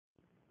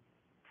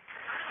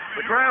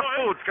The Kraft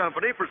Foods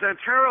Company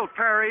presents Harold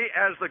Perry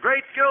as the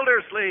Great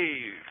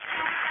Gildersleeve.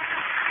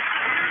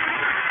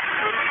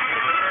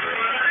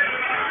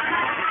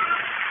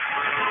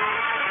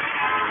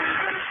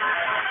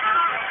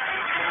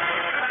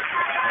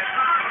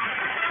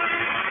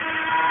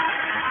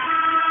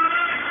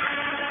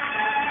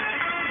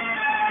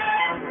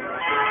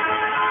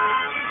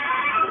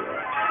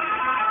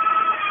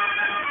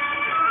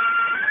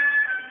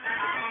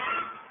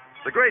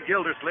 The Great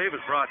Gildersleeve is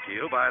brought to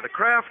you by the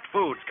Kraft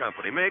Foods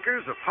Company,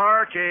 makers of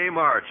Parquet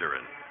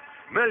margarine.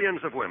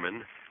 Millions of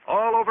women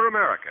all over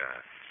America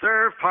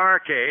serve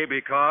Parquet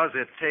because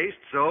it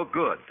tastes so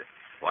good.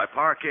 Why,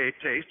 Parquet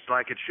tastes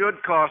like it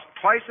should cost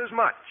twice as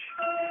much.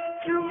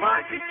 To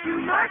market,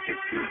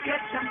 to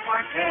get some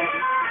Parquet.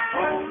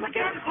 Home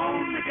again,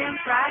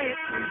 try it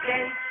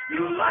today.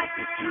 You like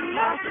it, you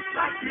love it,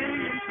 like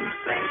millions who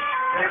say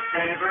their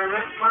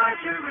favorite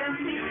margarine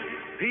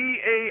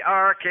is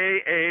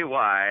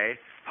Parkay,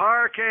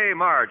 Parquet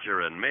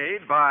margarine,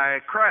 made by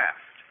Kraft.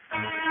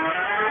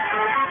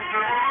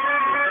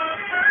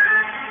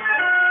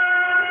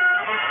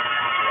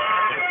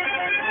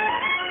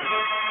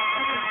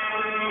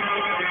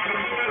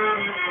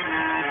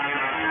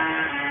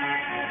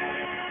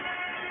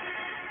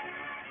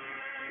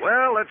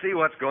 Well, let's see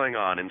what's going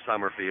on in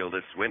Summerfield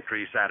this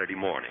wintry Saturday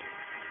morning.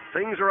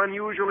 Things are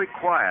unusually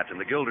quiet in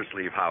the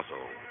Gildersleeve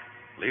household.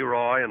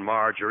 Leroy and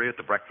Marjorie at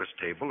the breakfast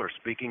table are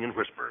speaking in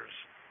whispers.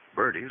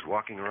 Bertie's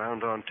walking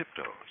around on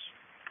tiptoes.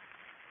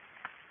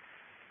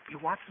 You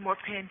want some more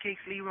pancakes,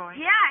 Leroy?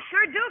 Yeah, I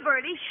sure do,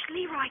 Bertie. Shh,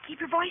 Leroy, keep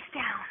your voice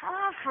down.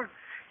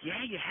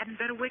 Yeah, you hadn't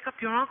better wake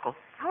up your uncle.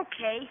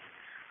 Okay.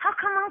 How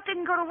come Unc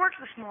didn't go to work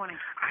this morning?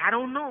 I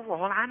don't know.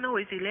 All I know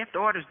is he left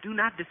orders, do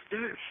not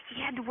disturb.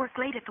 He had to work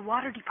late at the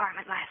water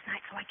department last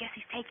night, so I guess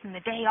he's taking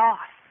the day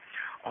off.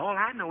 All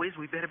I know is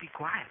we better be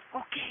quiet.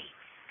 Okay.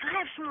 Can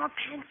I have some more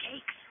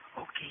pancakes?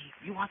 Okay.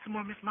 You want some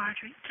more, Miss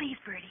Marjorie? Please,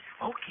 Bertie.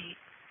 Okay.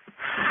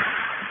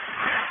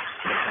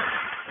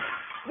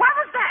 What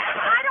was that?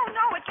 I don't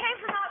know. It came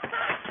from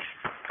outside.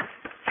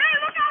 Hey,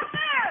 look out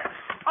there!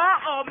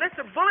 Uh-oh,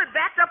 Mr. Bullet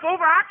backed up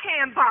over our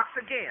can box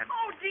again.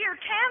 Oh, dear.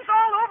 Cans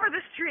all over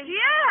the street.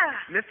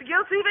 Yeah. Mr.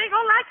 Gildersleeve ain't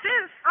gonna like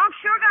this. Unc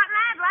sure got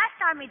mad last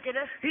time he did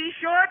it. He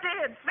sure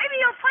did. Maybe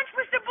he'll punch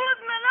Mr. Bullet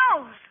in the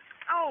nose.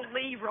 Oh,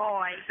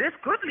 Leroy. This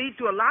could lead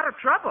to a lot of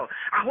trouble.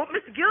 I hope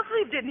Mr.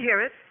 Gildersleeve didn't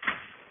hear it.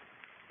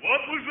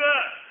 What was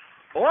that?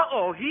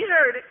 Uh-oh, he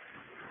heard it.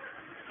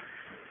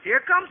 Here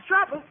comes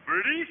trouble.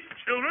 Bertie,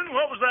 children,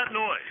 what was that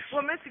noise?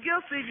 Well, Mr.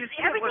 Gildersleeve, you see,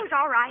 Everything's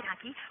all right,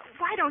 Unky.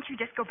 Why don't you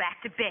just go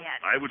back to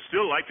bed? I would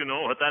still like to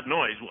know what that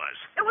noise was.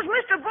 It was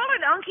Mr.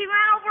 Bullet, Unc. He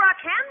ran over our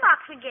can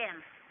box again.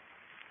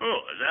 Oh,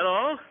 is that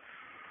all?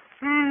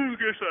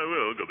 Guess I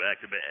will go back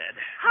to bed.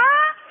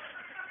 Huh?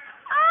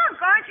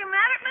 Unc, aren't you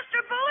mad at Mr.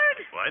 Bullard?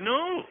 Why,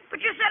 no.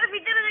 But you said if he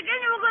did it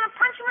again, you were going to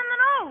punch him in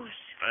the nose.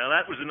 Well,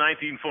 that was in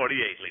 1948,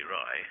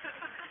 Leroy.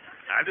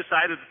 I've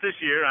decided that this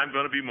year I'm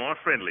going to be more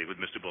friendly with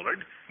Mr.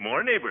 Bullard,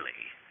 more neighborly.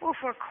 Well,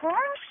 for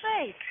corn's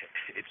sake.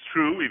 It's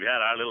true we've had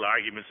our little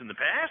arguments in the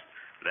past,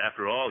 but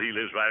after all, he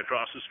lives right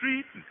across the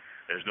street, and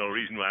there's no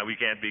reason why we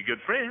can't be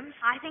good friends.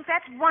 I think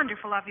that's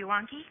wonderful of you,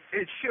 Unky.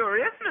 It sure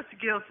is, Mr.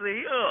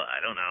 Gildersleeve. Oh, I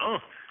don't know.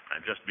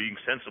 I'm just being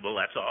sensible,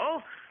 that's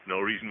all.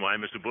 No reason why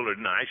Mr. Bullard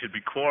and I should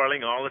be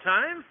quarreling all the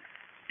time.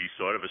 He's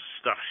sort of a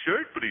stuffed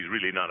shirt, but he's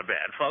really not a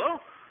bad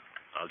fellow.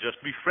 I'll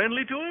just be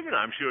friendly to him, and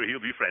I'm sure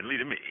he'll be friendly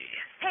to me.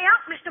 Hey,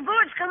 Unc, Mr.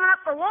 Bullard's coming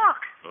up the walk.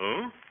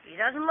 Oh? He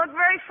doesn't look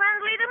very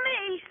friendly to me.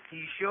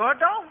 He sure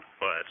don't.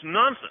 Well, that's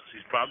nonsense.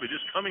 He's probably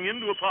just coming in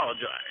to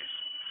apologize.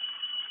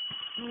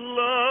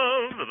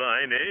 Love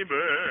thy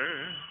neighbor.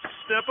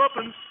 Step up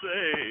and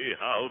say,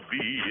 how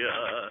be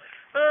ya?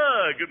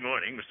 Good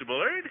morning, Mr.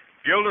 Bullard.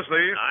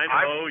 Gildersleeve, I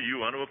know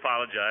you want to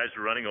apologize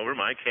for running over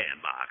my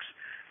can box.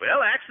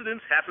 Well,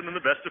 accidents happen in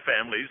the best of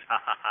families.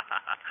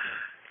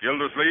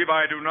 Gildersleeve,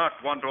 I do not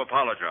want to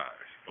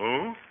apologize.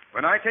 Oh?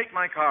 When I take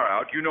my car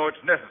out, you know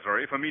it's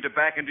necessary for me to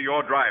back into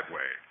your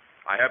driveway.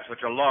 I have such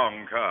a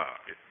long car.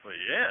 Well,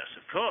 yes,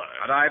 of course.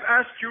 And I've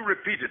asked you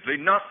repeatedly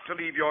not to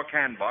leave your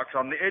can box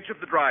on the edge of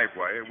the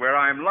driveway where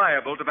I'm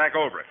liable to back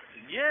over it.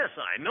 Yes,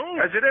 I know.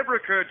 Has it ever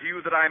occurred to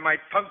you that I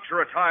might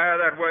puncture a tire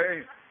that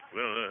way?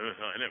 Well,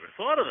 I never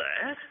thought of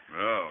that.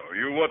 No,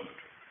 you wouldn't.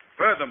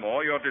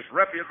 Furthermore, your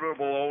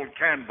disreputable old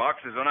can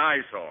box is an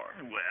eyesore.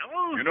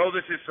 Well... You know,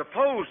 this is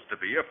supposed to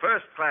be a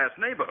first-class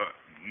neighborhood.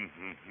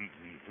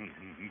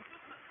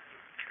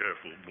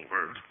 Careful,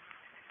 Bullard.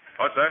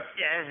 What's that?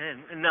 Yeah,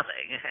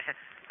 nothing.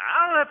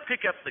 I'll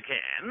pick up the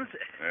cans.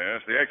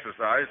 Yes, the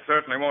exercise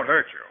certainly won't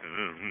hurt you.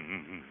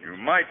 You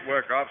might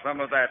work off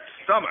some of that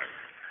stomach.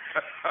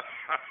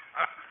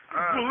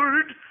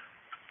 Bullard?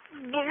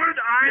 Bullard,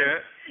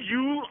 Yes?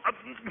 You...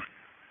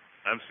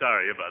 I'm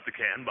sorry about the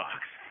can box.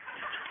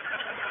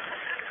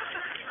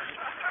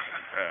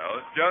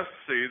 Well, just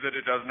see that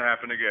it doesn't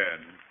happen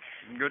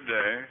again. Good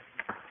day.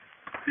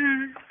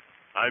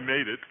 I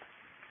made it.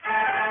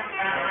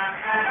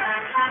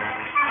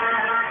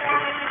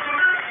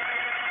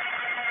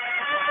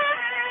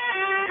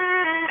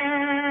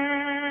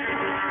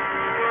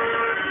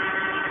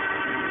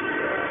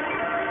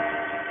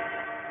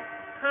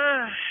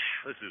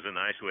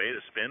 way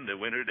to spend a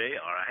winter day,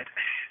 all right.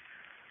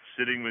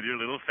 Sitting with your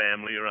little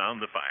family around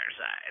the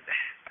fireside.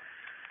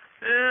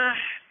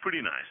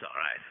 Pretty nice, all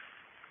right.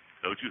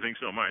 Don't you think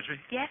so, Marjorie?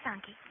 Yes,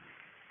 Unky.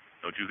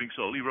 Don't you think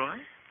so, Leroy?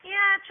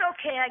 Yeah, it's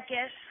okay, I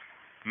guess.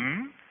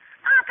 Hmm?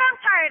 Unc, I'm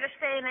tired of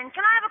staying in.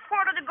 Can I have a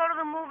quarter to go to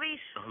the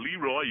movies?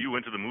 Leroy, you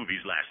went to the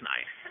movies last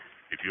night.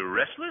 If you're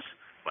restless,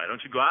 why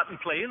don't you go out and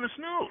play in the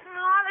snow?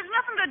 No, there's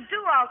nothing to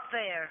do out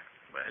there.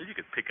 Well, you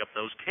could pick up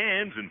those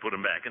cans and put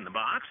them back in the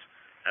box.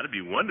 That'd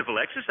be wonderful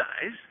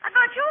exercise. I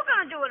thought you were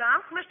going to do it,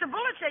 Unc. Mr.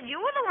 Bullard said you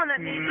were the one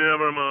that needed it.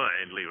 Never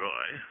mind,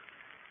 Leroy.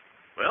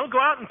 Well, go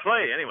out and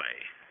play anyway.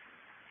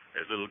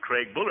 There's little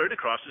Craig Bullard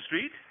across the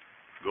street.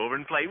 Go over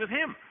and play with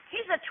him.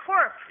 He's a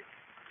twerp.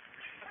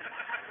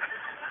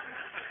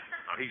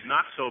 Now, he's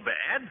not so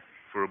bad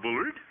for a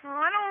Bullard. Oh,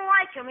 I don't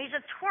like him. He's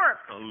a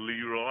twerp. Oh,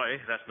 Leroy,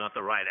 that's not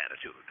the right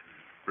attitude.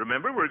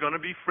 Remember, we're going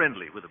to be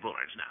friendly with the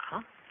Bullards now.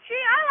 Huh? Gee,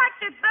 I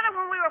liked it better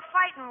when we were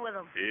fighting with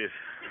him. If...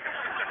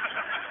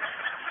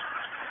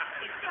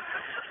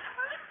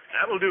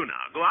 That will do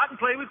now. Go out and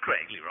play with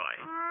Craig, Leroy.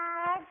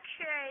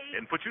 Okay.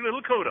 And put your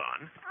little coat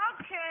on.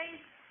 Okay.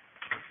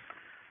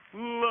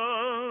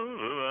 Love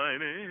thy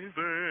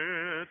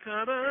neighbor.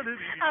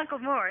 Ta-da-da-dee. Uncle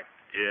Mort,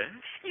 Yes?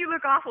 you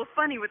look awful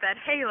funny with that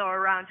halo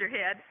around your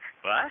head.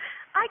 What?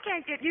 I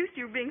can't get used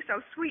to you being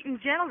so sweet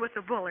and gentle with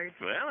the Bullards.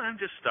 Well, I'm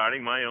just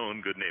starting my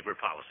own good neighbor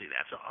policy,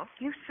 that's all.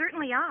 You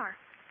certainly are.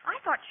 I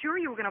thought sure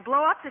you were going to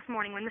blow up this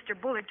morning when Mr.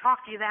 Bullard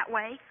talked to you that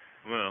way.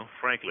 Well,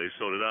 frankly,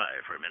 so did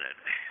I for a minute.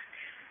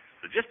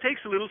 It just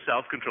takes a little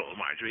self-control,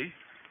 Marjorie.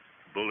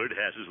 Bullard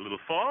has his little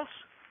faults,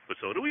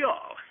 but so do we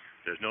all.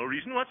 There's no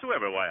reason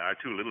whatsoever why our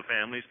two little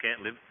families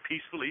can't live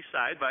peacefully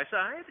side by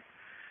side.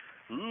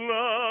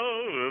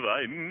 Love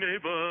thy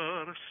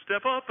neighbor,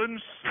 step up and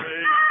say...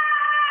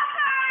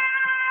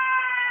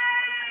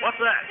 What's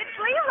that? It's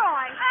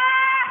Leroy.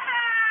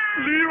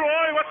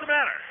 Leroy, what's the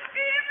matter? He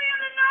hit me in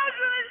the nose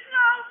with a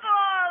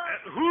snowball.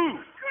 Who?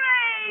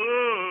 Craig.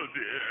 Oh,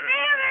 dear. He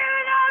hit me in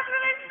the nose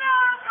with a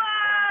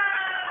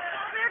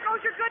snowball. There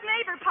goes your good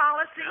neighbor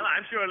policy. Well,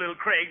 I'm sure little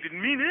Craig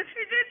didn't mean it.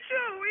 He did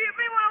too. He hit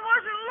me when I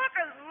wasn't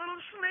looking, a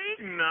little sneak.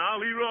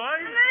 Now, Leroy.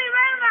 And then he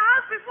ran in the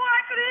house before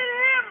I could hit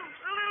him,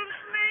 a little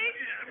sneak.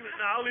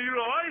 Now,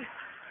 Leroy.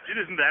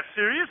 It isn't that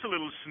serious. A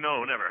little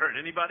snow never hurt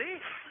anybody.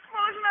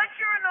 Well, it's not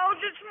your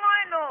nose, it's my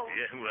nose.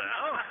 Yeah,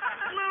 well.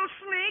 A little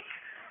sneak.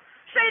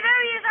 Say, there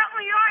he is out in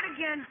the yard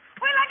again.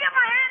 Wait till I get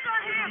my hands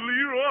on him.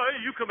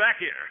 Leroy, you come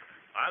back here.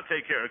 I'll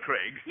take care of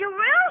Craig. You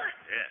will?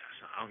 Yes,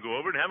 I'll go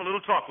over and have a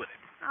little talk with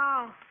him.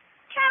 Oh.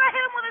 Can't I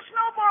hit him with a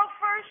snowball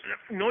first?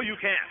 No, you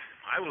can't.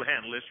 I will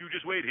handle this. You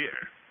just wait here.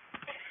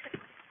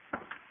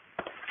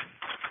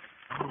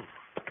 Oh,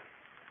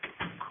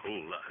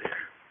 cold out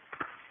here.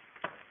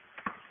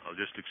 I'll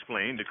just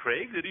explain to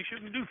Craig that he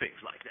shouldn't do things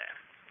like that.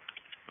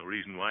 No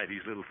reason why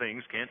these little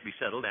things can't be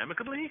settled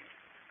amicably.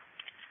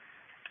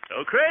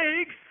 So,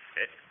 Craig.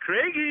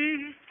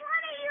 Craigie. What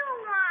do you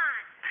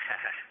want?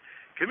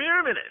 Come here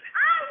a minute.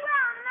 I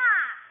will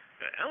not.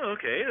 Well,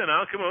 okay, then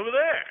I'll come over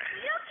there.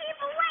 You keep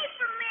away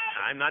from me.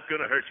 I'm not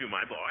going to hurt you,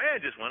 my boy. I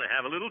just want to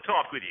have a little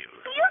talk with you.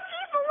 You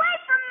keep away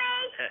from me.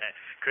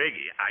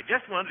 Craigie, I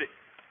just wanted to...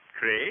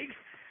 Craig,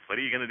 what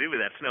are you going to do with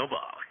that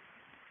snowball?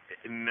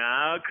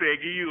 Now,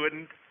 Craigie, you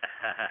wouldn't...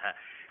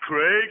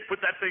 Craig,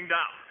 put that thing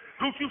down.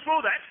 Don't you throw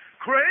that.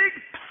 Craig!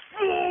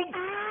 Oh!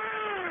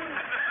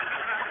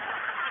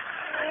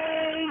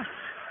 Oh!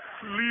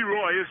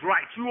 Leroy is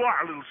right. You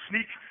are a little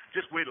sneak.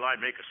 Just wait till I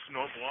make a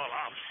snowball.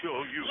 I'll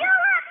show you. You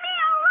let me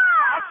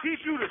alone. I'll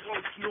teach you this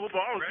old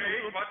snowball.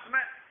 Craig, what's the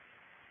matter?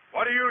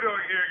 What are you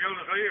doing here,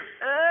 Gildersleeve?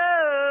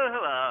 Oh,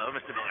 hello,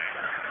 Mr. Bullard.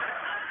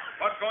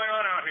 What's going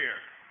on out here?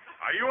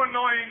 Are you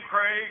annoying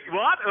Craig?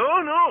 What?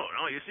 Oh, no.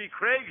 No, you see,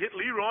 Craig hit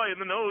Leroy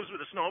in the nose with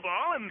a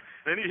snowball, and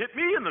then he hit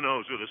me in the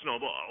nose with a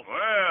snowball.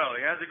 Well,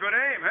 he has a good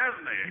aim,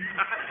 hasn't he?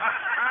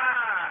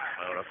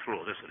 I ought to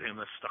throw this at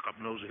him. That stuck-up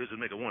nose of his would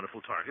make a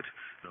wonderful target.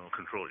 No,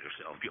 control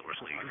yourself,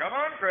 Gildersleeve. Come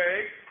on,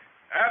 Craig.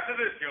 After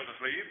this,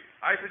 Gildersleeve,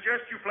 I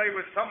suggest you play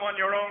with someone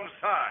your own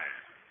size.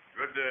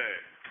 Good day.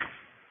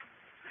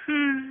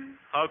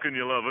 How can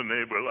you love a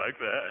neighbor like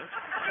that?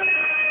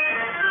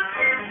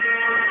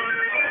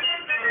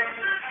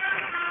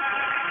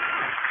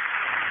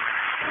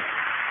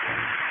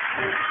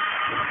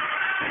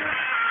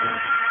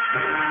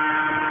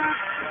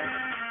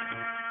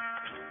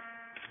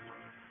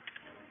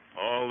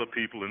 All the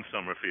people in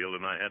Summerfield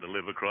and I had to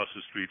live across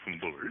the street from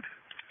Bullard.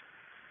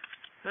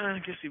 I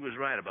guess he was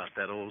right about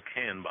that old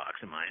can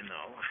box of mine,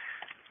 though.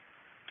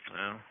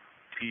 Well,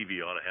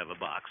 Peavy ought to have a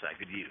box I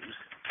could use.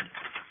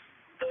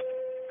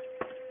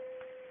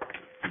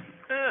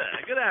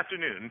 Good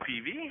afternoon,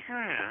 Peavy.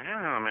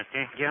 Hello,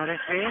 Mr.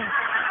 Gildersleeve.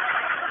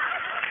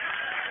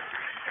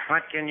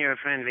 What can your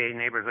friendly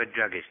neighborhood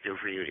druggist do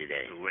for you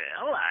today?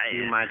 Well,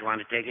 You might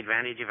want to take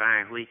advantage of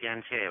our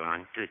weekend sale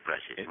on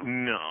toothbrushes.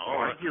 No.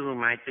 Or you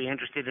might be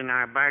interested in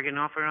our bargain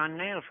offer on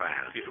nail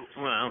files.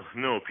 Well,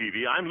 no,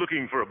 Peavy. I'm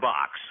looking for a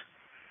box.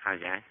 How's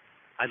that?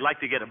 I'd like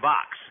to get a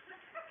box.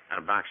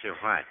 A box of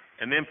what?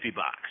 An empty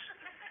box.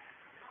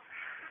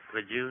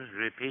 Would you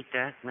repeat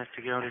that,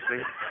 Mr.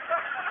 Gildersleeve?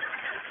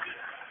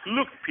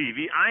 Look,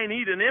 Peavy, I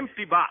need an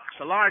empty box,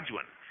 a large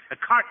one. A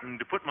carton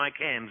to put my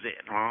cans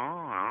in.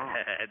 Oh.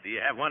 Do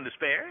you have one to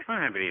spare? Well,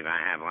 I believe I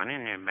have one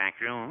in the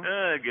back room.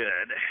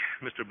 Good.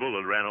 Mr.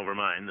 Bullard ran over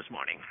mine this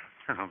morning.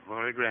 Oh,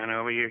 Bullard ran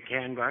over your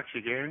can box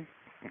again?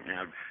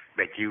 I'll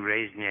bet you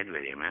raised Ned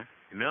with him, huh?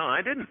 No,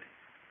 I didn't.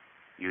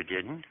 You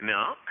didn't?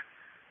 No.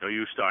 No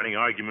use starting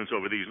arguments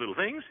over these little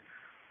things.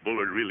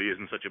 Bullard really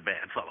isn't such a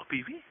bad fellow,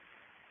 Peavy.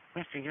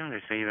 Mr.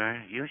 Gildersleeve,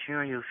 are you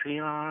sure you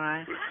feel all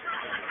right?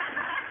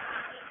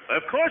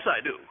 Of course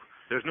I do.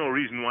 There's no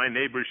reason why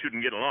neighbors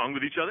shouldn't get along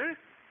with each other.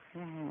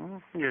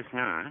 Yes,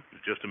 not.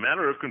 It's just a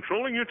matter of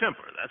controlling your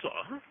temper, that's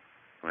all.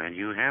 Well,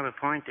 you have a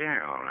point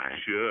there, all right.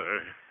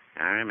 Sure.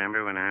 I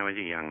remember when I was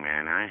a young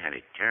man, I had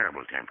a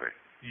terrible temper.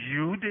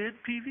 You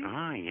did, Peavy?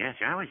 Oh, yes,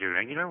 I was a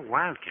regular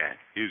wildcat.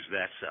 Is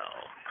that so?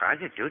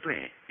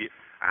 Positively. Yeah.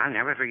 I'll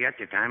never forget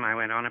the time I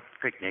went on a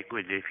picnic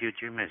with the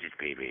future Mrs.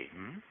 Peavy.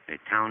 The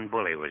town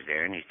bully was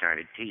there, and he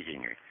started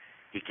teasing her.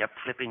 He kept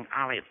flipping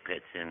olive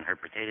pits in her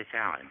potato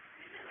salad.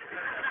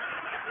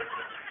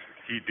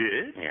 He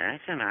did?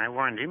 Yes, and I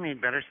warned him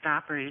he'd better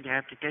stop or he'd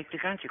have to take the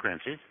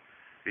consequences.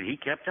 But he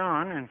kept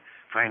on, and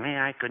finally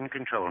I couldn't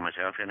control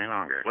myself any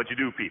longer. What'd you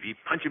do, Peavy?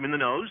 Punch him in the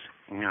nose?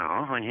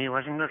 No, when he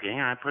wasn't looking,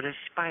 I put a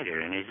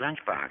spider in his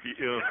lunchbox.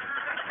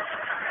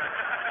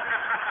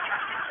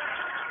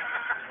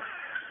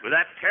 With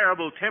that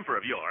terrible temper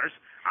of yours,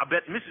 I'll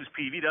bet Mrs.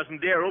 Peavy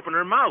doesn't dare open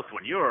her mouth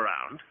when you're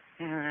around.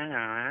 No,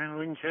 I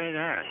wouldn't say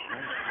that.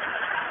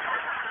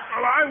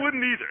 Well, I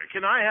wouldn't either.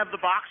 Can I have the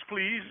box,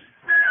 please?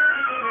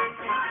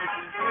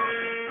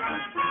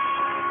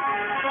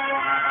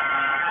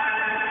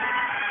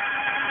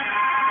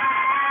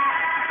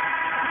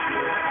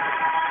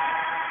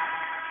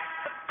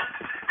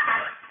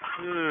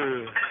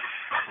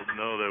 Didn't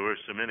know there were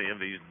so many of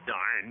these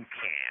darn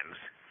cans.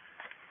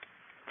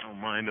 I don't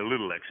mind a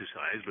little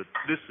exercise, but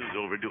this is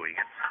overdoing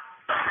it.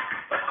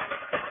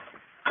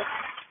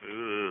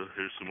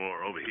 Here's some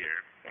more over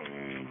here.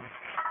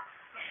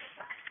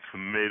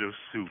 Tomato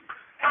soup.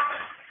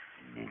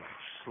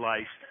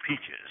 Sliced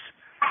peaches.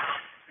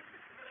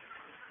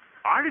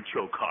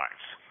 Artichoke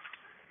hearts.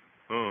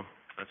 Oh,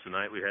 that's the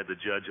night we had the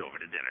judge over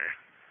to dinner.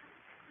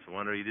 It's a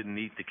wonder he didn't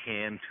eat the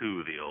can,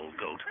 too, the old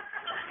goat.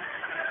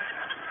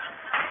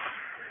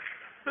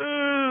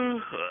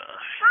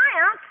 Hi,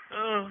 Unc.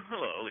 Oh,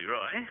 hello,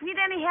 Leroy. Need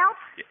any help?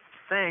 Yeah,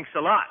 thanks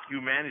a lot. You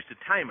managed to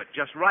time it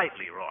just right,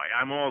 Leroy.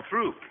 I'm all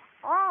through.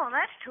 Oh,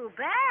 that's too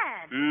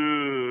bad.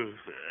 You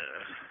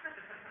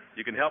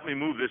can help me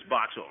move this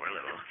box over a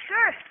little.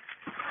 Sure.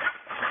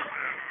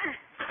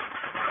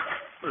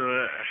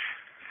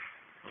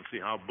 Let's see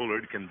how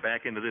Bullard can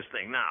back into this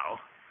thing now.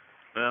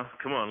 Well,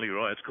 come on,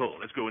 Leroy. It's cold.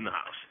 Let's go in the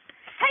house.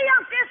 Hey,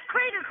 Unc, there's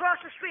Craig across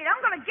the street.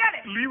 I'm going to get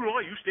him.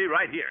 Leroy, you stay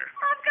right here.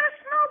 I've got a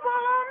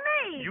snowball on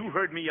me. You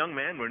heard me, young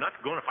man. We're not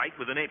going to fight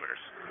with the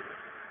neighbors.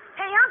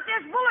 Hey, Unc,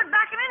 there's Bullard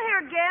backing in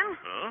here again.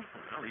 Oh,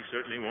 well, he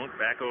certainly won't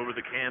back over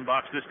the can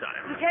box this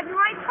time. He's heading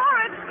right for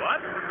it. What?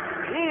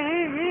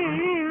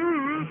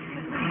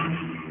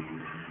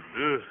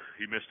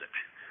 He missed it.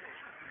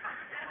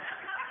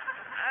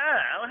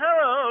 Well,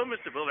 hello,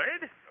 Mr.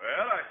 Bullard.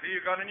 Well, I see you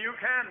got a new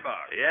can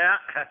box. Yeah,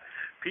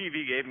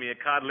 Peavy gave me a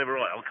cod liver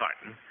oil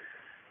carton,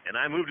 and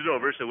I moved it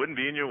over so it wouldn't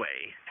be in your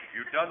way. If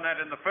you'd done that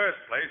in the first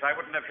place, I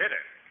wouldn't have hit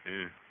it.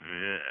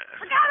 Yeah.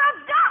 Look out,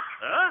 Unc, duck!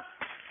 Huh?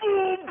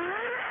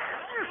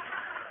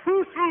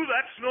 Who threw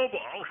that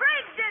snowball?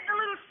 Craig did, the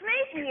little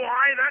sneak.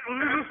 Why, that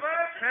little...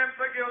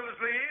 Temper,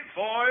 Gildersleeve.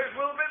 Boys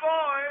will be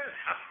boys.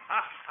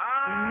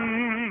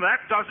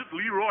 That does it.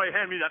 Leroy,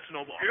 hand me that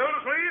snowball.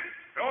 Gildersleeve,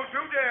 don't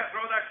you dare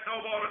throw that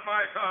snowball at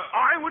my son.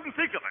 I wouldn't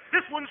think of it.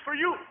 This one's for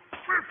you.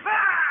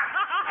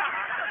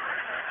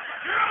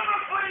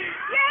 Gildersleeve!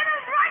 You hit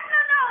him right in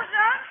the nose,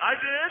 Unc. I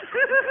did.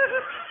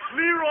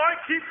 Leroy,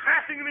 keep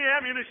passing the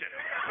ammunition.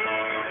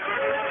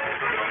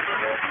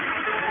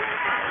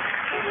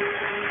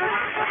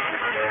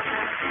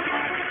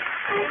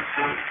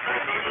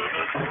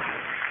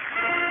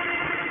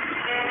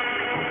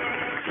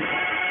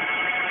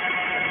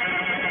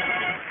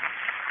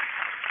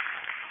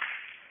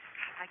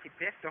 I like it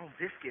best on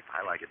biscuits.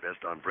 I like it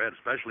best on bread,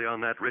 especially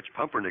on that rich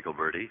pumpernickel,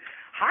 Bertie.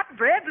 Hot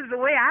bread is the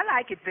way I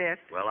like it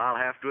best. Well, I'll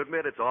have to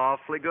admit it's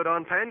awfully good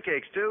on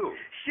pancakes, too.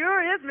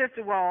 Sure is,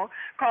 Mr. Wall,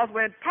 'cause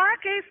when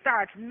parquet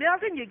starts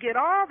melting, you get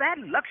all that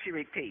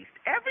luxury taste.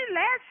 Every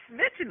last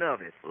smidgen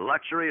of it.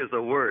 Luxury is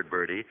the word,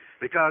 Bertie,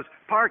 because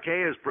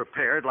parquet is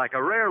prepared like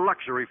a rare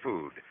luxury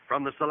food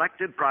from the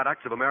selected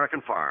products of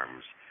American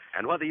farms.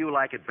 And whether you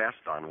like it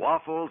best on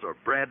waffles or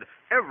bread,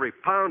 every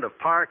pound of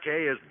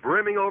parquet is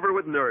brimming over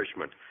with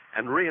nourishment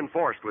and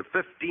reinforced with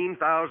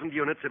 15,000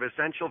 units of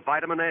essential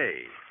vitamin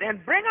A. Then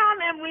bring on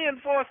them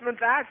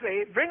reinforcements, I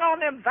say. Bring on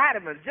them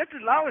vitamins, just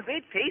as long as they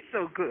taste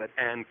so good.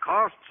 And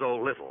cost so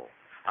little.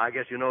 I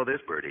guess you know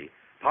this, Bertie.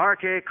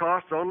 Parquet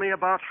costs only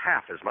about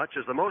half as much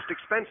as the most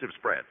expensive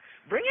spread.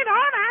 Bring it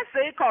on, I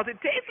say, 'cause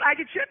it tastes like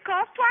it should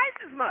cost twice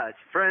as much.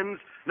 Friends,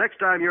 next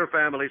time your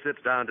family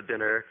sits down to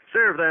dinner,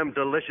 serve them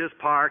delicious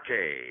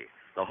parquet.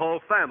 The whole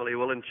family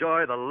will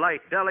enjoy the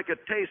light,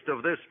 delicate taste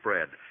of this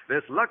spread,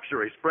 this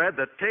luxury spread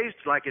that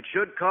tastes like it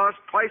should cost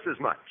twice as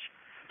much.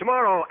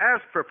 Tomorrow,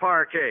 ask for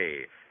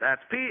Parquet.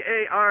 That's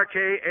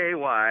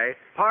Parkay,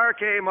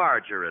 Parquet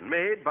margarine,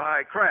 made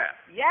by Kraft.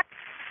 Yes,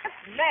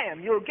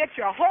 ma'am. You'll get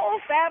your whole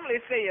family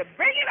saying,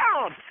 bring it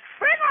on.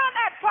 Bring on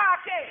that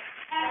Parquet.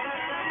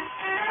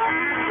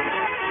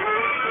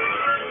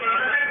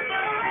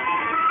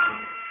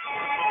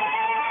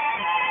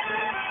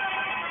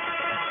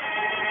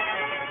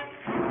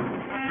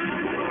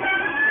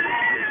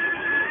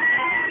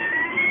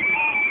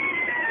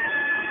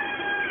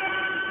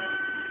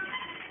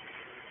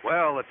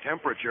 Well, the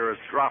temperature has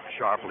dropped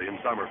sharply in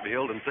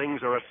Summerfield, and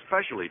things are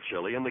especially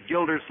chilly in the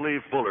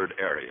Gildersleeve Bullard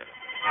area.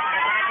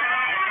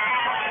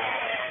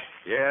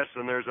 Yes,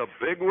 and there's a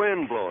big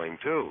wind blowing,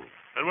 too.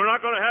 And we're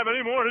not going to have any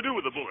more to do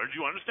with the Bullards,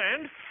 you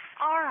understand?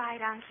 All right,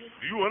 Unky.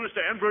 Do you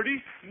understand, Bertie?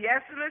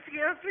 Yes, Mr.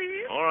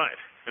 Gildersleeve? All right.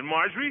 And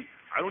Marjorie,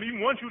 I don't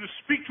even want you to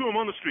speak to him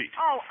on the street.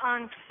 Oh,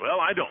 Unky. Well,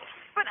 I don't.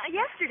 But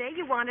yesterday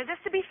you wanted us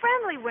to be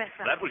friendly with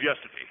him. That was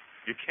yesterday.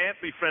 You can't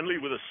be friendly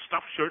with a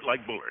stuffed shirt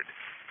like Bullard.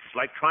 It's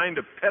like trying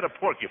to pet a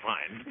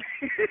porcupine.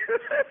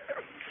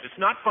 It's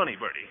not funny,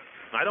 Bertie.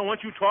 I don't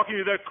want you talking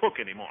to their cook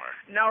anymore.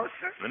 No,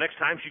 sir. The next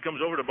time she comes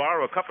over to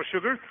borrow a cup of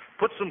sugar,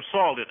 put some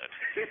salt in it.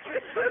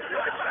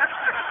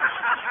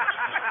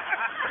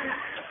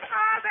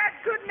 That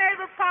good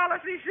neighbor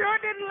policy sure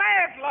didn't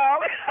last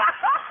long.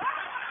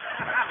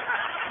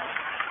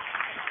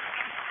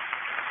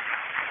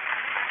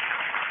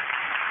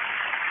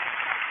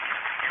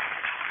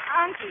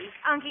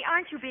 Unky,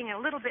 aren't you being a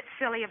little bit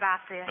silly about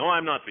this? No,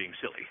 I'm not being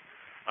silly.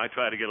 I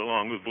tried to get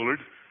along with Bullard.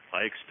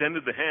 I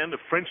extended the hand of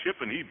friendship,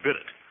 and he bit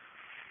it.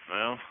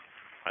 Well,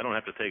 I don't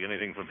have to take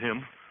anything from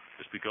him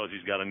just because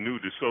he's got a new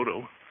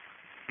DeSoto.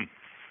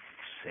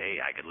 Say,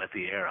 I could let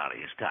the air out of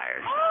his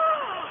tires.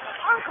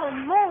 Uncle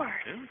Mort.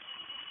 Yeah?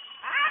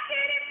 I'll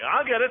get him.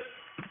 I'll get it.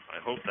 I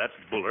hope that's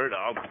Bullard.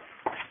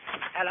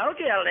 Hello,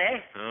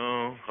 Gildy.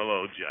 Oh,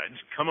 hello, Judge.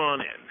 Come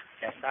on in.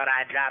 Just thought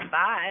I'd drop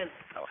by.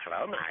 Oh,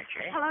 hello,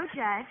 Marjorie. Hello,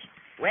 Judge.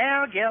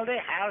 Well, Gildy,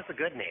 how's the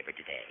good neighbor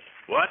today?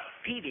 What?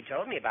 Peavy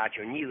told me about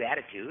your new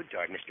attitude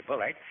toward Mr.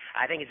 Bullard.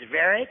 I think it's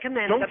very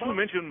commendable. Don't you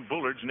mention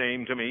Bullard's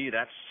name to me.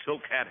 That's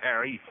Silk Hat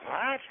Harry.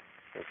 What?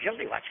 Well,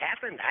 Gildy, what's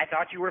happened? I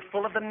thought you were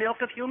full of the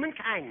milk of human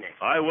kindness.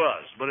 I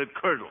was, but it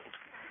curdled.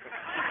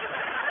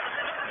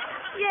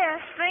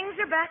 Yes, things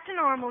are back to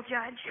normal,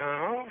 Judge.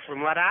 Oh, from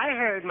what I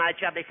heard, my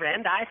chubby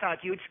friend, I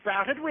thought you'd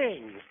sprouted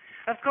wings.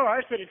 Of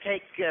course, it'd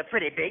take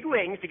pretty big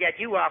wings to get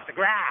you off the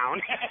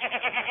ground.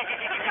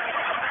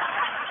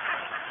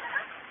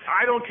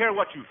 I don't care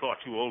what you thought,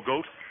 you old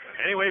goat.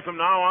 Anyway, from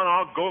now on,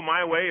 I'll go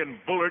my way and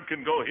Bullard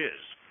can go his.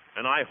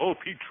 And I hope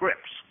he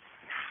trips.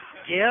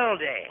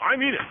 Gildy. I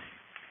mean it.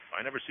 If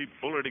I never see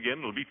Bullard again,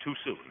 it'll be too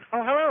soon.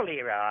 Oh, hello,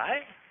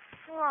 Leroy.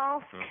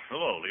 Hello.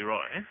 Hello,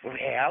 Leroy. Well,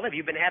 have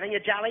you been having a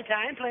jolly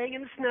time playing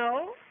in the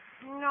snow?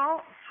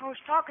 No, I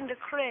was talking to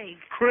Craig.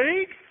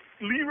 Craig?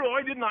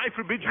 Leroy, didn't I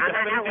forbid you to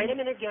have Now, anything? wait a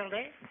minute,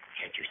 Gildy.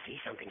 Can't you see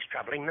something's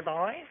troubling the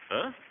boy?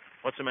 Huh?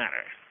 What's the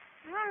matter?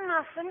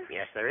 Nothing.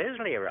 Yes, there is,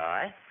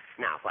 Leroy.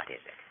 Now, what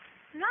is it?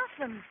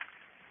 Nothing.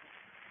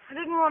 I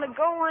didn't want to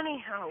go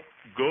anyhow.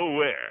 Go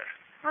where?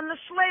 On the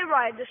sleigh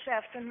ride this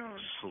afternoon.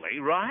 Sleigh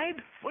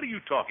ride? What are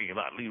you talking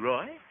about,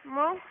 Leroy?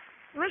 Well,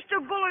 Mr.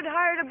 Bullard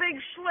hired a big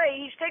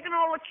sleigh. He's taking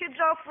all the kids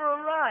out for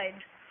a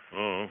ride.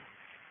 Oh.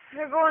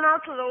 They're going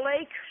out to the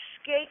lake,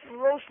 skate,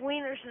 and roast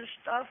wieners and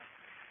stuff.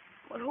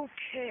 But who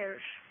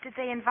cares? Did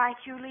they invite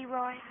you,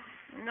 Leroy?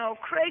 No,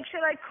 Craig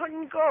said I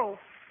couldn't go.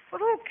 But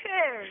who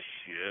cares?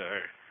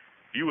 Sure.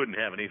 You wouldn't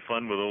have any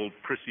fun with old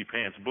Prissy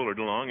Pants Bullard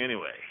along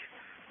anyway.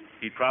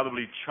 He'd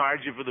probably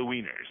charge you for the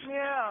wieners.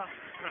 Yeah.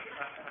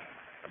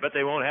 I bet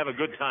they won't have a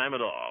good time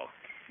at all.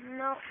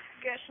 No,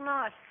 guess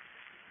not.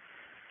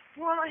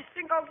 Well, I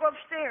think I'll go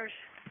upstairs.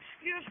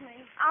 Excuse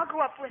me. I'll go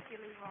up with you,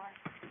 Leroy.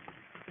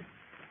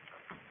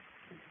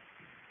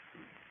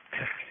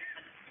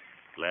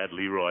 Glad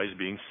Leroy's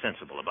being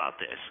sensible about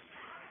this.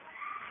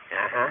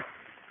 Uh-huh.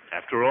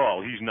 After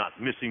all, he's not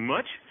missing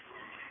much.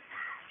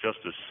 Just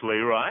a sleigh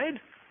ride?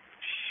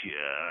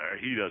 Sure,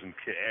 he doesn't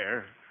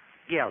care.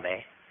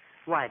 Gildy,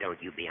 why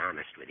don't you be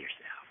honest with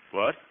yourself?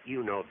 What?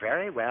 You know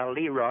very well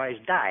Leroy's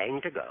dying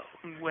to go.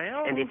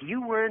 Well... And if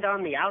you weren't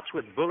on the outs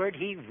with Bullard,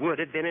 he would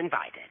have been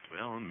invited.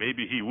 Well,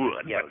 maybe he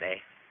would.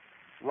 Gildy,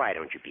 why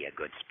don't you be a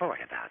good sport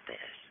about this?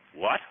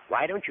 What?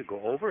 Why don't you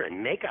go over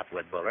and make up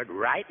with Bullard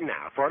right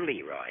now for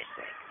Leroy's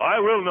sake? I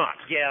will not.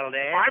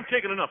 Gildy. I've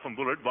taken enough from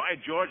Bullard. By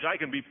George, I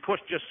can be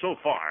pushed just so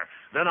far.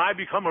 Then I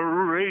become a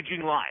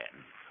raging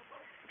lion.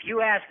 If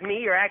you ask me,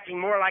 you're acting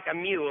more like a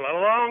mule, a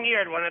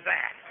long-eared one at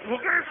that.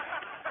 Hooker,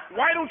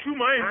 why don't you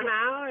mind...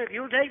 Now, if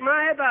you'll take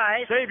my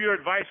advice... Save your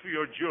advice for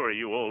your jury,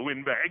 you old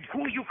windbag.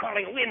 Who are you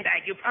calling a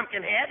windbag, you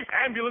pumpkinhead?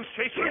 Ambulance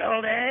chaser.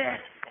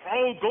 Gildy.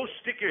 Oh, go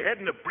stick your head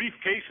in a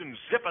briefcase and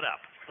zip it up.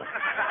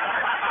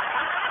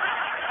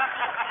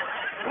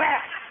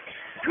 Well,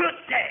 good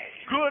day.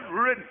 Good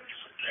riddance.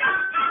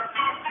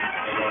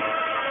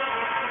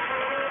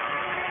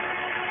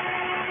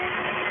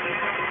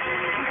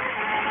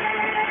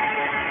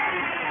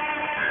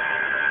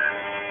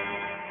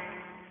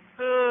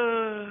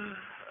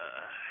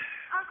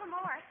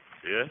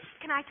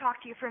 talk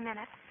to you for a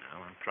minute?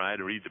 Well, I'm trying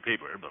to read the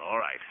paper, but all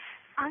right.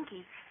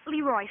 Unky,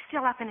 Leroy's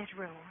still up in his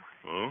room.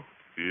 Oh,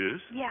 he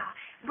is? Yeah.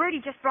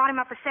 Bertie just brought him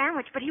up a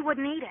sandwich, but he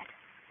wouldn't eat it.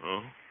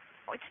 Oh?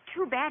 Oh, it's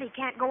too bad he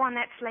can't go on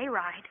that sleigh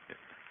ride.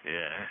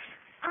 Yes.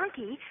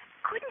 Unky,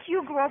 couldn't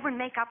you go over and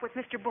make up with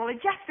Mr.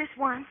 Bullard just this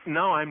once?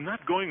 No, I'm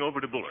not going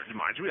over to Bullard's,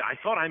 Marjorie. I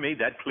thought I made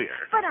that clear.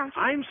 But, Unky...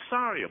 I'm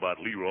sorry about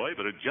Leroy,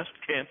 but it just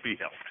can't be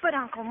helped. But,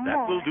 Uncle Mort...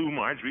 That will do,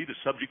 Marjorie. The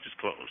subject is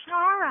closed.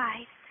 All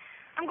right.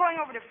 I'm going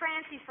over to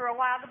Francie's for a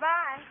while.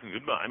 Goodbye.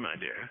 Goodbye, my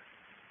dear.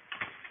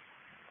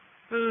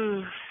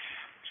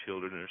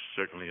 Children are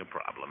certainly a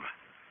problem.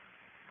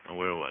 Now,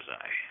 where was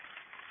I?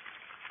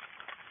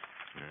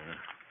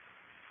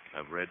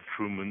 I've read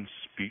Truman's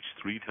speech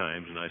 3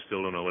 times, and I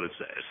still don't know what it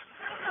says.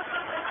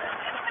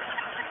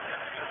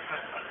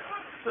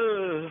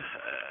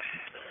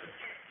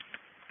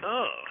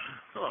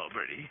 Hello,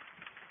 Bertie.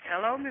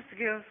 Hello, Mr.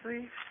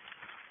 Gildersleeve.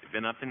 You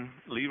been up in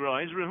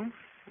Leroy's room?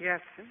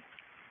 Yes, sir.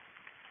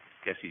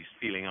 Guess he's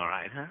feeling all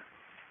right, huh?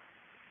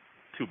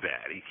 Too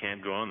bad he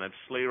can't go on that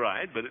sleigh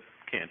ride, but it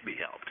can't be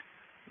helped.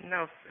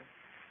 No, sir.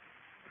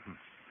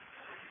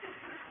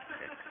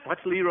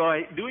 What's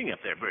Leroy doing up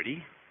there,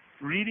 Bertie?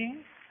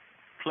 Reading?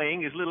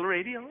 Playing his little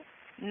radio?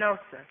 No,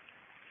 sir.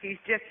 He's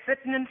just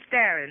sitting and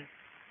staring.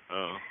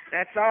 Oh.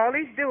 That's all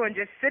he's doing,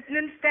 just sitting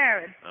and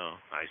staring. Oh,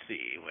 I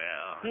see.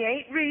 Well... He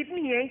ain't reading,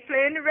 he ain't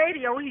playing the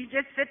radio, he's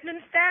just sitting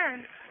and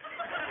staring.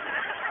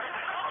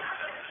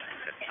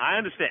 I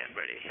understand,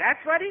 Bertie.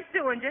 That's what he's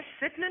doing, just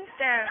sitting and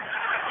staring.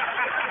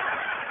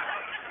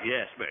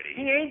 Yes, Bertie.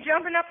 He ain't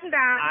jumping up and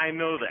down. I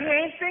know that. He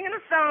ain't singing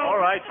a song. All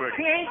right, Bertie.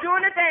 He ain't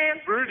doing a dance.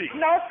 Bertie.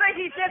 No, sir,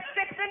 he's just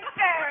sitting and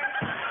staring.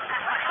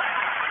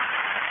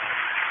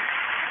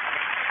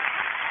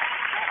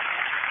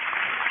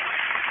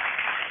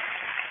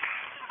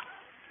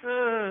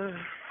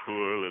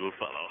 Poor little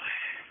fellow.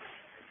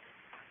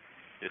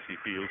 Guess he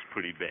feels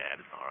pretty bad.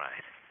 All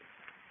right.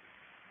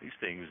 These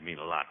things mean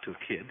a lot to a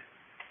kid.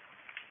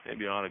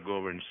 Maybe I ought to go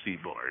over and see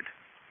Bullard.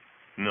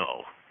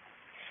 No.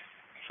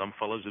 Some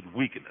fellas would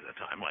weaken at a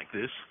time like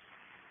this.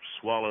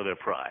 Swallow their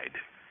pride.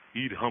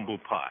 Eat humble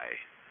pie.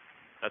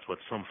 That's what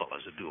some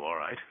fellas would do, all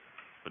right.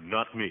 But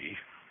not me.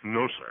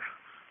 No, sir.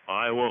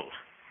 I won't.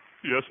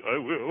 Yes, I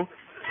will.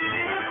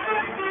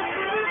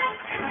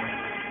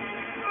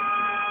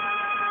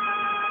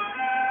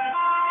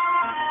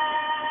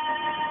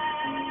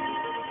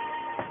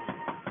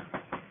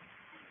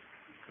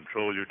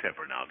 Control your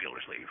temper now,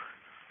 Gildersleeve.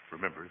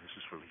 Remember, this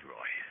is for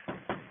Leroy.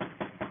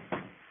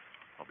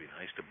 I'll be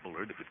nice to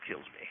Bullard if it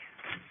kills me.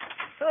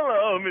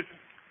 Hello, Miss...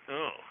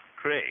 Oh,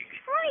 Craig.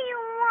 What do you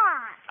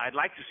want? I'd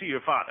like to see your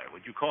father.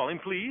 Would you call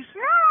him, please?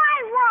 No, I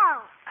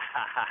won't.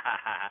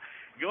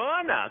 Go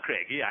on now,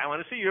 Craigie. I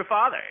want to see your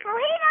father. Well,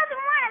 he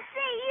doesn't want to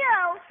see you.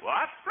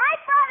 What? My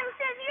father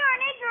says you're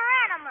an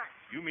ignoramus.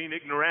 You mean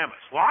ignoramus.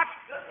 What?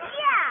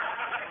 Yeah.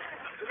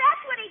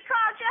 That's what he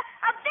called you,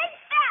 a big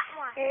fat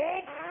one.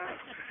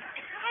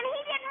 And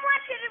he didn't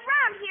want you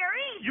around here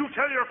either. You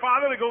tell your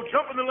father to go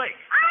jump in the lake.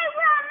 I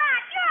will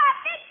not. You're a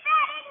big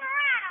fat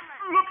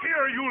ignoramus. Look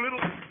here, you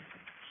little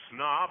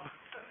snob.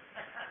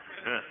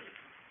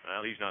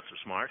 Well, he's not so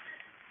smart.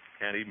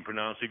 Can't even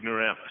pronounce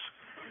ignoramus.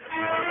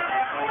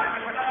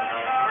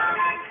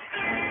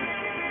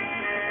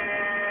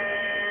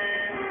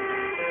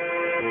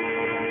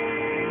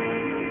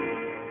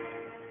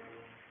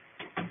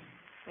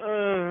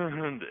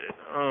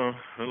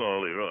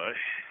 Hello, Leroy.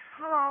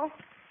 Hello.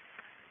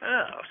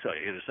 Oh, so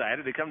you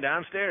decided to come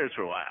downstairs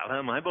for a while,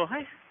 huh, my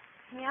boy?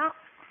 Yeah.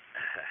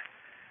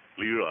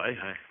 Leroy,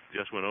 I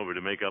just went over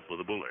to make up with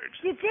the Bullards.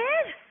 You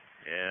did?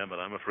 Yeah, but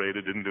I'm afraid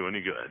it didn't do any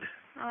good.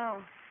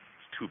 Oh.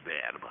 It's too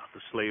bad about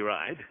the sleigh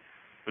ride.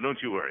 But don't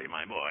you worry,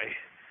 my boy.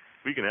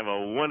 We can have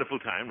a wonderful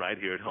time right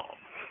here at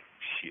home.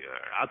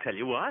 Sure. I'll tell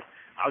you what.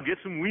 I'll get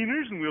some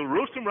wieners and we'll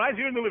roast them right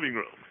here in the living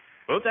room.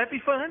 Won't that be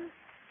fun?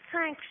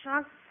 Thanks,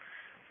 son.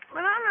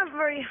 But I'm not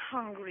very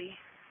hungry.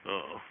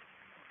 Oh.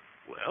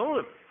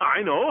 Well, I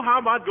know. How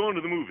about going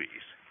to the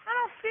movies? I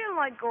don't feel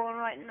like going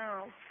right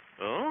now.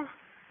 Oh?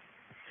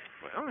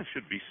 Well, there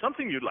should be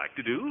something you'd like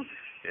to do.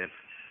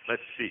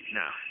 Let's see.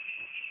 Now,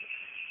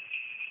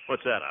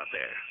 what's that out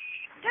there?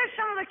 There's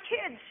some of the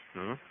kids.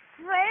 Huh?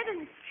 Red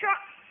and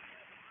Chuck.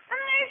 And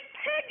there's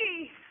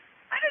Piggy.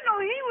 I didn't know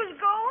he was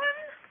going.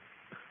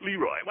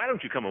 Leroy, why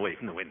don't you come away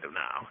from the window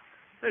now?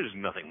 There's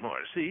nothing more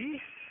to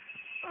see.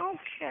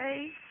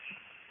 Okay.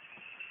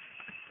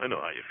 I know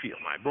how you feel,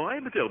 my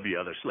boy, but there'll be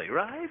other sleigh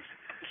rides.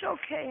 It's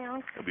okay,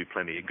 Unc. There'll be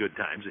plenty of good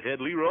times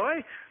ahead, Leroy.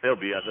 There'll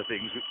be other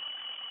things.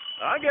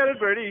 I get it,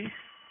 Bertie.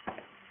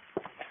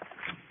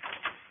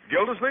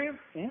 Gildersleeve?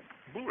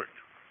 Bullard.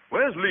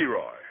 Where's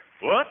Leroy?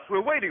 What?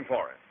 We're waiting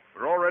for him.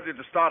 We're all ready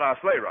to start our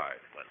sleigh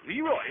ride. But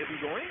Leroy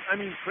isn't going. I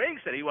mean,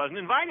 Craig said he wasn't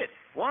invited.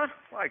 What?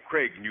 Why,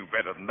 Craig knew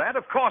better than that.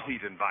 Of course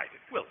he's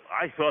invited. Well,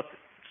 I thought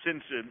that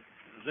since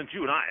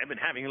you and I have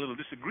been having a little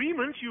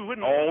disagreement, you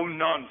wouldn't... Oh,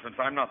 nonsense.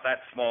 I'm not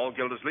that small,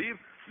 Gildersleeve.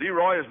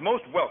 Leroy is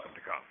most welcome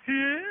to come. He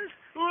is?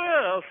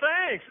 Well,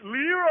 thanks,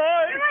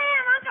 Leroy. Here I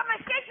am, Unc. Got my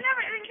skates and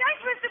everything. Can I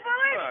Mr.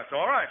 Bullard. That's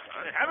all right,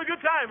 son. Have a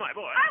good time, my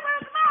boy. I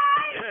will.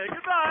 Goodbye. Yeah,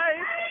 goodbye.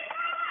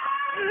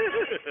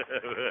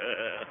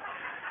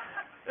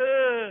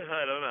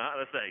 I don't know how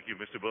to thank you,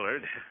 Mr.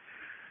 Bullard.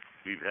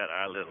 We've had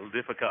our little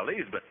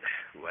difficulties, but,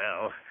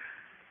 well,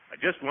 I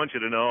just want you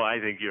to know I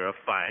think you're a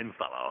fine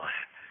fellow.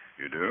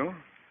 You do?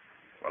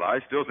 Well, I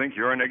still think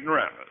you're an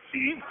ignoramus.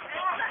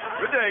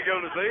 Good day,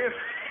 Gildersleeve.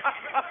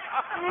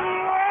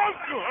 Oh,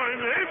 my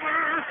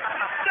neighbor.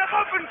 Step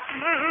up and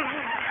smell.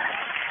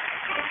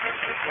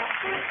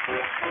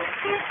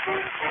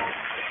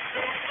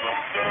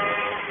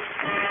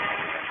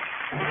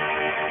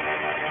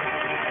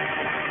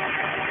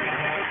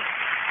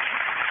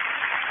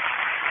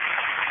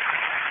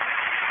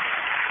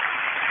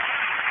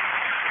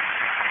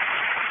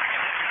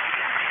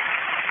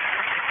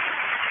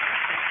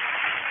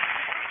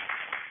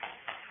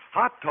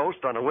 Hot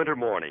toast on a winter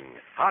morning.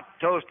 Hot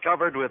toast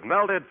covered with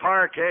melted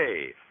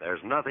parquet. There's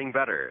nothing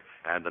better.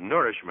 And the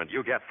nourishment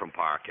you get from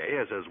parquet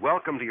is as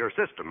welcome to your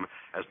system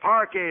as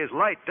parquet's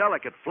light,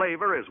 delicate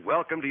flavor is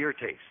welcome to your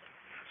taste.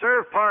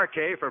 Serve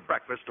parquet for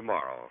breakfast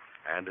tomorrow.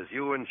 And as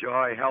you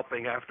enjoy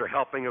helping after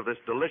helping of this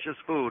delicious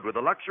food with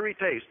a luxury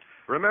taste,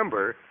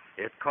 remember,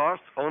 it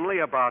costs only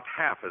about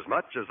half as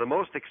much as the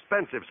most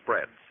expensive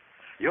spreads.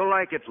 You'll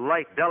like its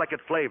light, delicate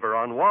flavor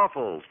on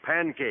waffles,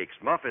 pancakes,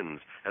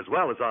 muffins, as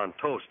well as on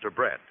toast or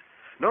bread.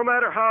 No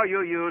matter how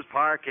you use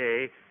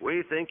parquet,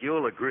 we think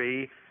you'll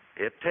agree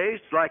it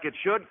tastes like it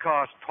should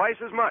cost twice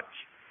as much.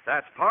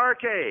 That's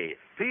parquet,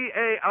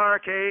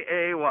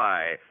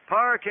 P-A-R-K-A-Y,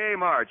 parquet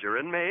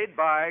margarine made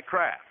by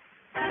Kraft.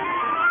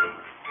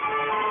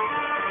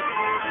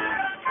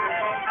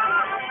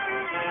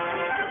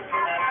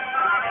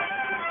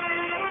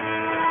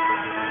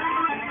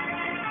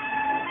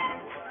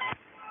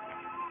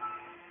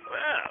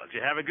 Did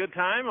you have a good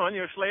time on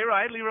your sleigh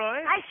ride, Leroy?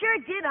 I sure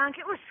did, Unc.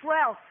 It was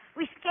swell.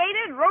 We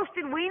skated,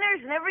 roasted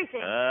wieners, and everything.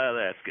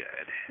 That's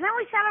good. And then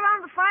we sat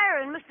around the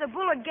fire, and Mr.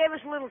 Bullard gave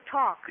us a little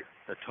talk.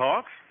 A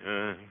talk?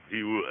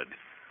 He would.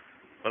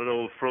 What did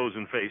old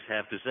frozen face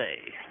have to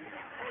say?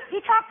 He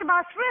talked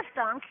about thrift,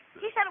 Unc.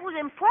 He said it was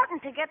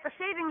important to get the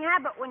saving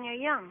habit when you're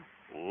young.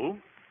 Oh?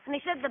 And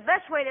he said the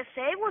best way to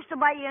save was to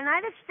buy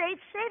United States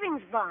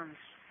savings bonds.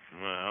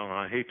 Well,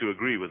 I hate to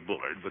agree with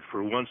Bullard, but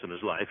for once in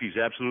his life, he's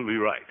absolutely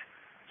right.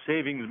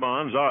 Savings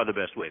bonds are the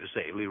best way to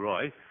save,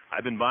 Leroy.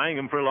 I've been buying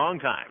them for a long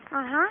time.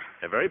 Uh-huh.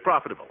 They're very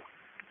profitable.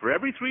 For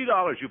every $3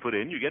 you put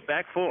in, you get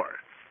back $4.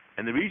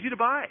 And they're easy to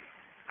buy.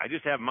 I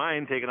just have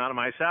mine taken out of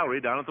my salary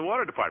down at the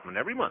water department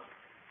every month.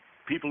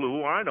 People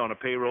who aren't on a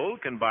payroll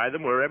can buy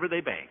them wherever they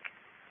bank.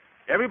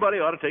 Everybody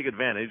ought to take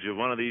advantage of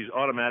one of these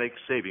automatic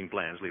saving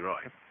plans,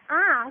 Leroy.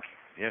 Unc,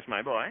 Yes,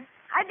 my boy?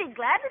 I'd be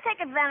glad to take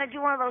advantage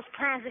of one of those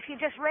plans if you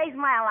just raised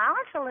my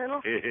allowance a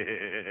little.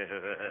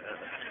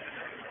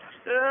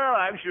 Well,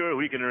 I'm sure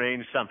we can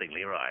arrange something,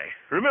 Leroy.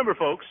 Remember,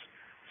 folks,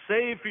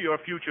 save for your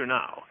future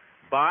now.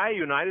 Buy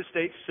United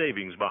States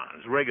savings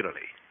bonds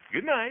regularly.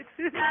 Good night.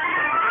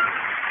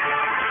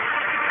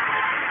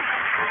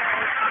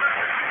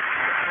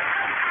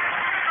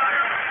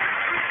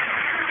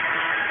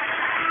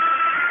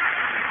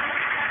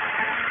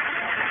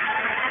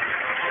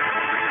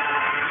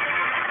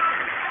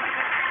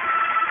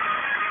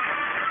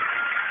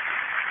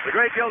 The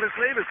Great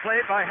Gildersleeve is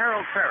played by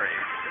Harold Perry.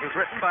 It was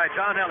written by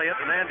John Elliott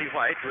and Andy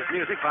White with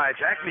music by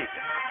Jack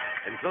Meakin.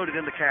 Included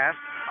in the cast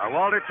are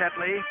Walter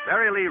Tetley,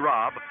 Mary Lee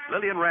Robb,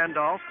 Lillian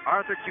Randolph,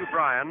 Arthur Q.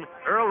 Bryan,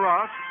 Earl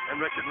Ross, and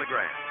Richard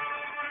LeGrand.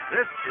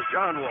 This is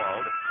John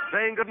Wald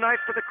saying goodnight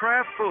for the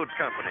Kraft Foods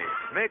Company,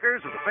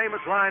 makers of the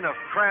famous line of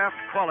Kraft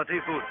quality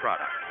food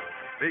products.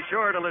 Be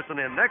sure to listen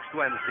in next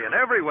Wednesday and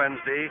every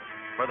Wednesday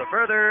for the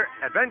further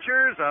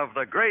adventures of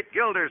the Great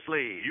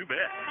Gildersleeve. You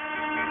bet.